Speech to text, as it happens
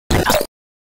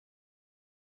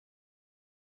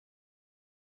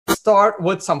start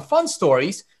with some fun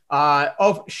stories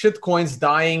of shitcoins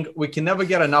dying. We can never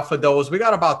get enough of those. We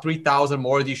got about 3,000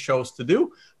 more of these shows to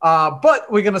do.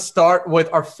 But we're going to start with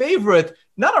our favorite,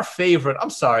 not our favorite,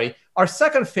 I'm sorry, our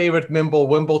second favorite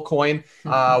Mimble-Wimble coin,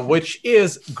 which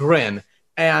is Grin.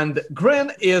 And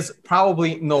Grin is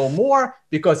probably no more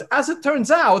because, as it turns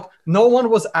out, no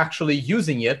one was actually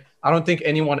using it. I don't think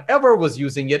anyone ever was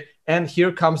using it. And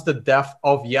here comes the death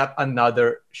of yet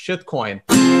another shitcoin.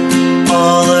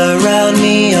 All around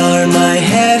me are my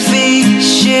heavy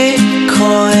shit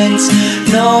coins.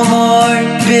 No more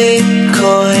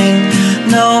Bitcoin.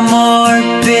 No more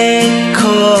Bitcoin.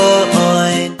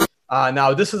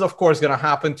 Now, this is, of course, going to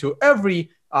happen to every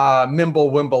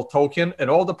Mimble-Wimble token and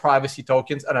all the privacy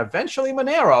tokens and eventually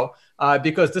Monero,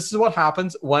 because this is what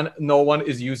happens when no one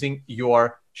is using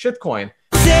your shitcoin.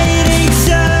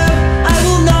 I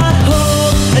will not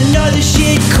hold another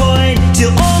shitcoin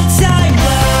till all time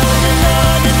low.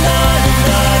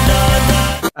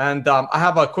 And I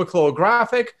have a quick little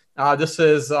graphic. This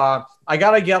is, I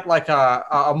gotta get like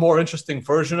a more interesting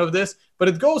version of this, but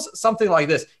it goes something like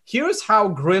this. Here's how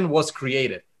Grin was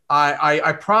created.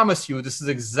 I promise you, this is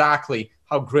exactly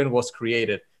how Grin was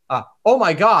created. Oh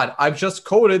my God, I've just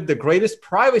coded the greatest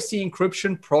privacy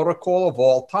encryption protocol of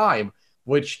all time,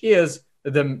 which is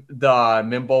the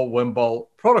Mimble-Wimble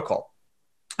protocol.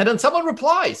 And then someone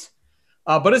replies,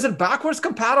 but is it backwards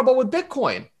compatible with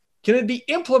Bitcoin? Can it be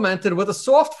implemented with a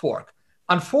soft fork?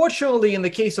 Unfortunately, in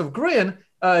the case of Grin,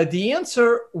 the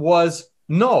answer was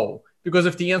no, because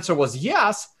if the answer was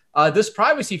yes, this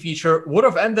privacy feature would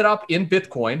have ended up in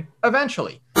Bitcoin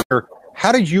eventually.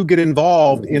 How did you get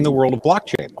involved in the world of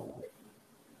blockchain?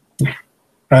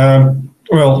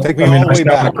 Well, take me all the way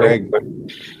back, Greg.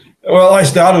 Well, I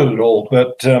started it all,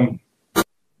 but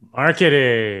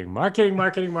marketing.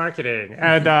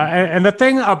 And the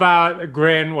thing about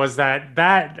Grin was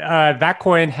that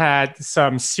coin had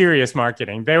some serious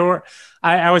marketing.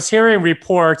 I was hearing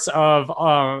reports of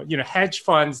hedge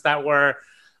funds that were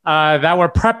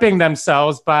prepping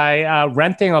themselves by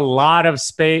renting a lot of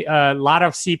space, a lot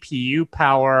of CPU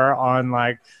power on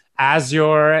like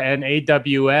Azure and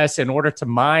AWS in order to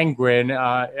mine Grin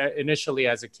initially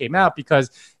as it came out,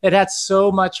 because it had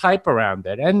so much hype around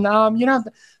it. And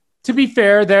to be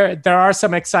fair, there are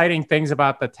some exciting things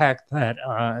about the tech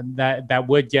that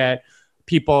would get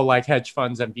people like hedge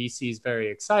funds and VCs very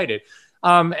excited.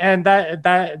 And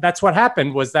that's what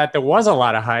happened, was that there was a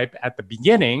lot of hype at the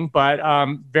beginning, but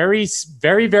very,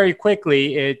 very, very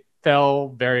quickly it fell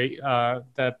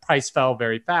the price fell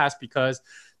very fast, because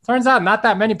turns out not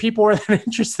that many people were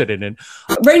interested in it.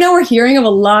 Right now we're hearing of a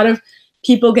lot of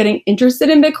people getting interested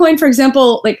in Bitcoin. For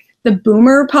example, like the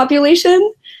boomer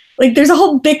population, like there's a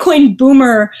whole Bitcoin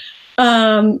boomer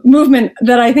movement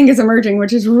that I think is emerging,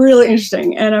 which is really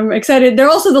interesting, and I'm excited.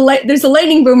 There's also there's the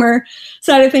lightning boomer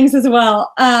side of things as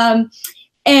well,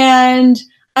 and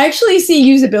I actually see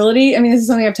usability. I mean, this is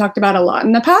something I've talked about a lot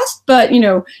in the past, but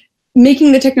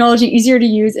making the technology easier to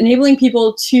use, enabling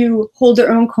people to hold their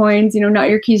own coins, not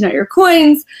your keys, not your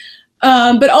coins,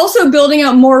 but also building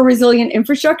out more resilient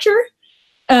infrastructure.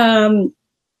 Even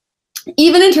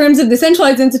in terms of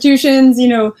decentralized institutions,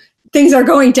 things are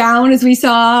going down, as we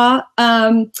saw.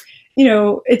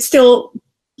 It's still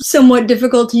somewhat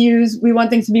difficult to use. We want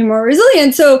things to be more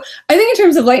resilient. So I think in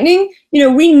terms of Lightning,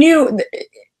 we knew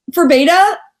for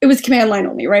beta, it was command line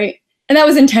only, right? And that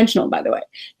was intentional, by the way.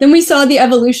 Then we saw the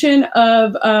evolution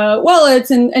of wallets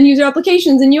and user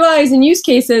applications and UIs and use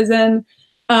cases. And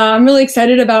I'm really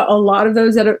excited about a lot of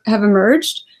those that have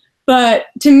emerged. But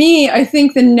to me, I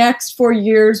think the next 4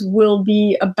 years will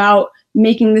be about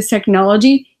making this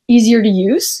technology easier to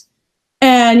use.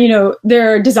 And,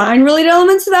 there are design-related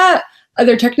elements to that,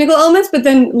 other technical elements, but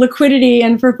then liquidity.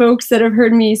 And for folks that have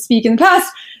heard me speak in the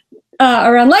past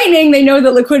around Lightning, they know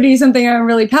that liquidity is something I'm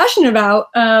really passionate about.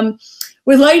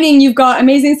 With Lightning, you've got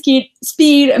amazing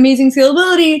speed, amazing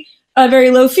scalability, very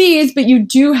low fees, but you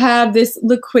do have this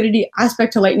liquidity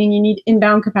aspect to Lightning. You need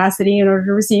inbound capacity in order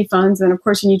to receive funds. And of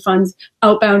course, you need funds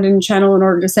outbound in channel in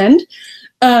order to send.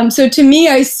 So to me,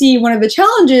 I see one of the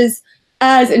challenges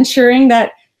as ensuring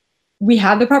that we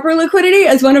have the proper liquidity.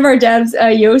 As one of our devs,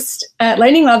 Yost at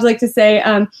Lightning Labs, like to say,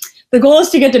 the goal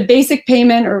is to get to basic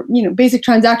payment or basic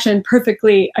transaction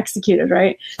perfectly executed,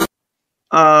 right?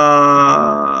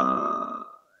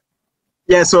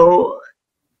 Yeah, so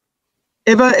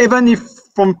even if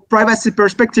from privacy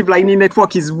perspective, Lightning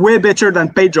Network is way better than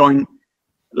PayJoin,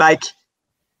 like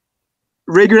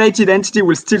regulated entity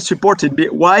will still support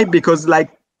it. Why? Because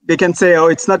like they can say, oh,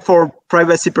 it's not for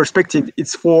privacy perspective,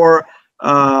 it's for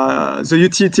the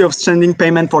utility of sending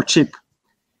payment for cheap.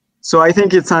 So I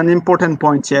think it's an important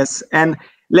point, yes. And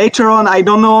later on, I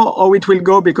don't know how it will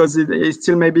go because it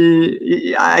still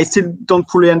maybe I still don't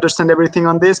fully understand everything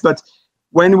on this. But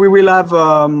when we will have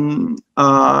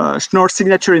Schnorr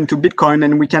signature into Bitcoin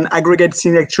and we can aggregate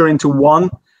signature into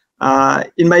one,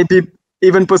 it might be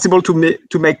even possible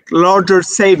to make larger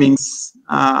savings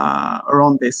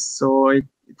around this. So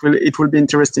it will be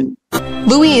interesting.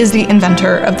 Louis is the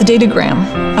inventor of the datagram,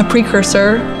 a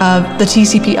precursor of the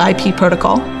TCP/IP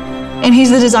protocol, and he's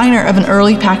the designer of an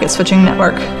early packet switching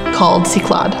network called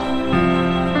Cyclade.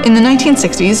 In the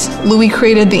 1960s, Louis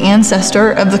created the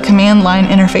ancestor of the command line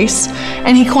interface,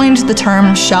 and he coined the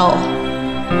term shell.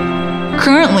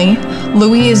 Currently,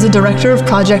 Louis is the director of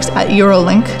projects at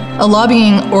Eurolink, a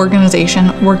lobbying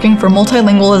organization working for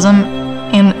multilingualism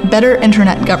and better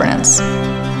internet governance.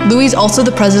 Louis is also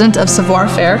the president of Savoir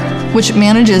Faire, which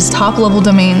manages top-level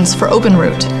domains for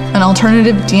OpenRoute, an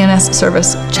alternative DNS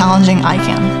service challenging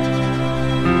ICANN.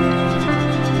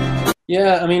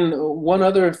 Yeah, I mean, one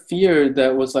other fear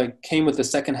that was came with the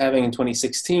second halving in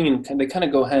 2016, they kind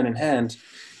of go hand in hand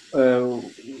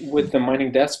with the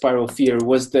mining death spiral fear,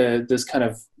 was this kind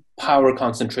of power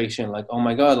concentration. Oh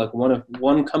my God,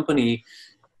 one company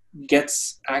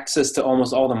gets access to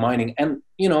almost all the mining. And,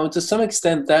 to some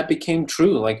extent that became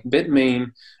true.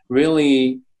 Bitmain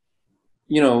really,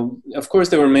 of course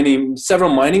there were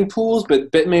several mining pools,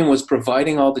 but Bitmain was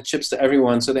providing all the chips to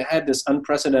everyone. So they had this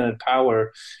unprecedented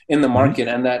power in the market.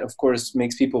 And that, of course,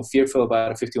 makes people fearful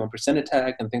about a 51%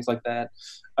 attack and things like that.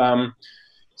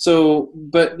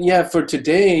 But yeah, for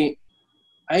today,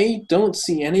 I don't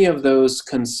see any of those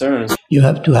concerns. You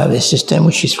have to have a system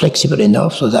which is flexible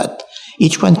enough so that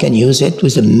each one can use it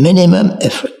with a minimum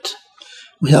effort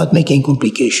without making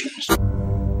complications.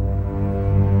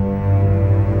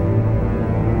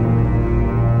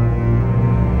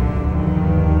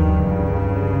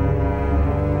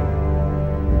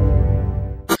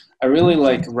 I really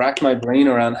rack my brain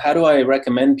around how do I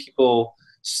recommend people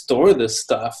store this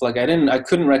stuff. I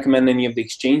couldn't recommend any of the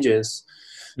exchanges.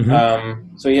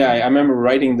 So yeah, I remember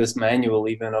writing this manual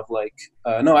even of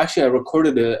no, actually I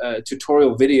recorded a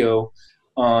tutorial video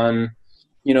on,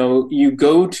 you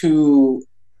go to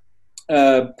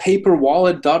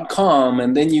paperwallet.com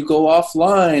and then you go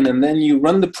offline and then you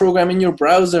run the program in your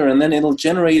browser and then it'll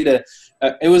generate it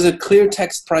was a clear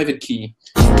text private key.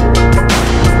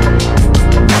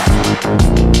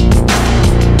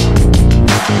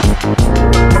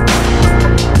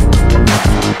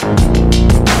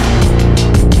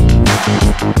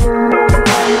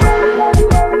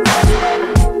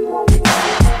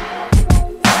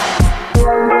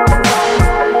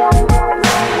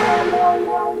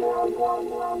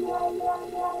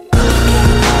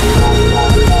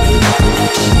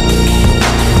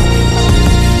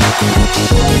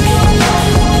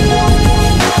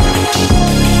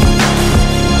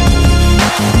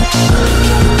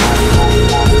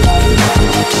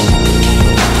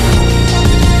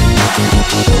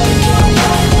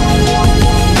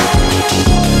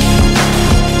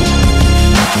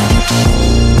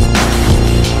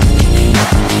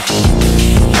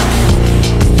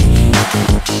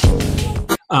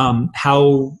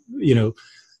 How,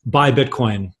 buy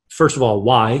Bitcoin? First of all,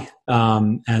 why?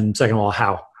 And second of all,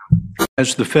 how?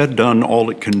 Has the Fed done all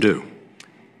it can do?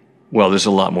 Well, there's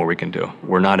a lot more we can do.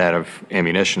 We're not out of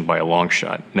ammunition by a long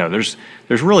shot. No, there's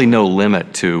really no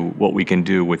limit to what we can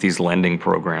do with these lending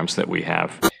programs that we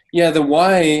have. Yeah, the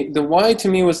why to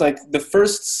me was the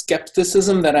first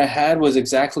skepticism that I had was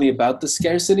exactly about the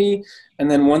scarcity. And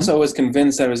then once I was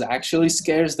convinced that it was actually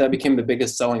scarce, that became the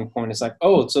biggest selling point. It's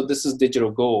oh, so this is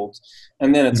digital gold.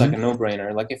 And then it's a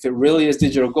no-brainer. If it really is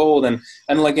digital gold, and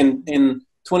in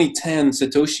 2010,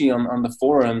 Satoshi on the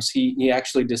forums, he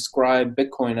actually described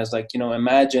Bitcoin as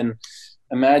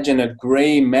imagine a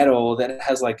gray metal that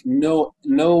has no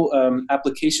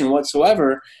application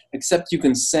whatsoever, except you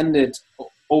can send it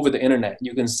over the internet.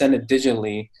 You can send it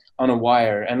digitally on a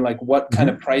wire, and what kind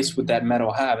of price would that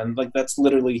metal have? And that's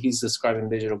literally, he's describing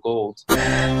digital gold.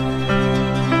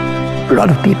 A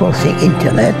lot of people think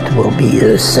internet will be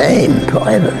the same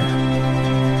forever.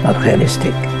 Not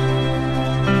realistic.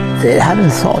 They haven't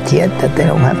thought yet that they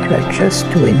will have to adjust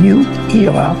to a new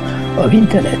era of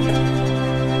internet.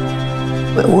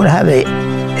 We'll have a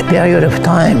period of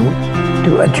time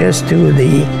to adjust to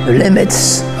the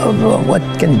limits of what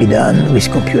can be done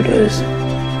with computers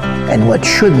and what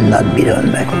should not be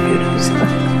done by computers.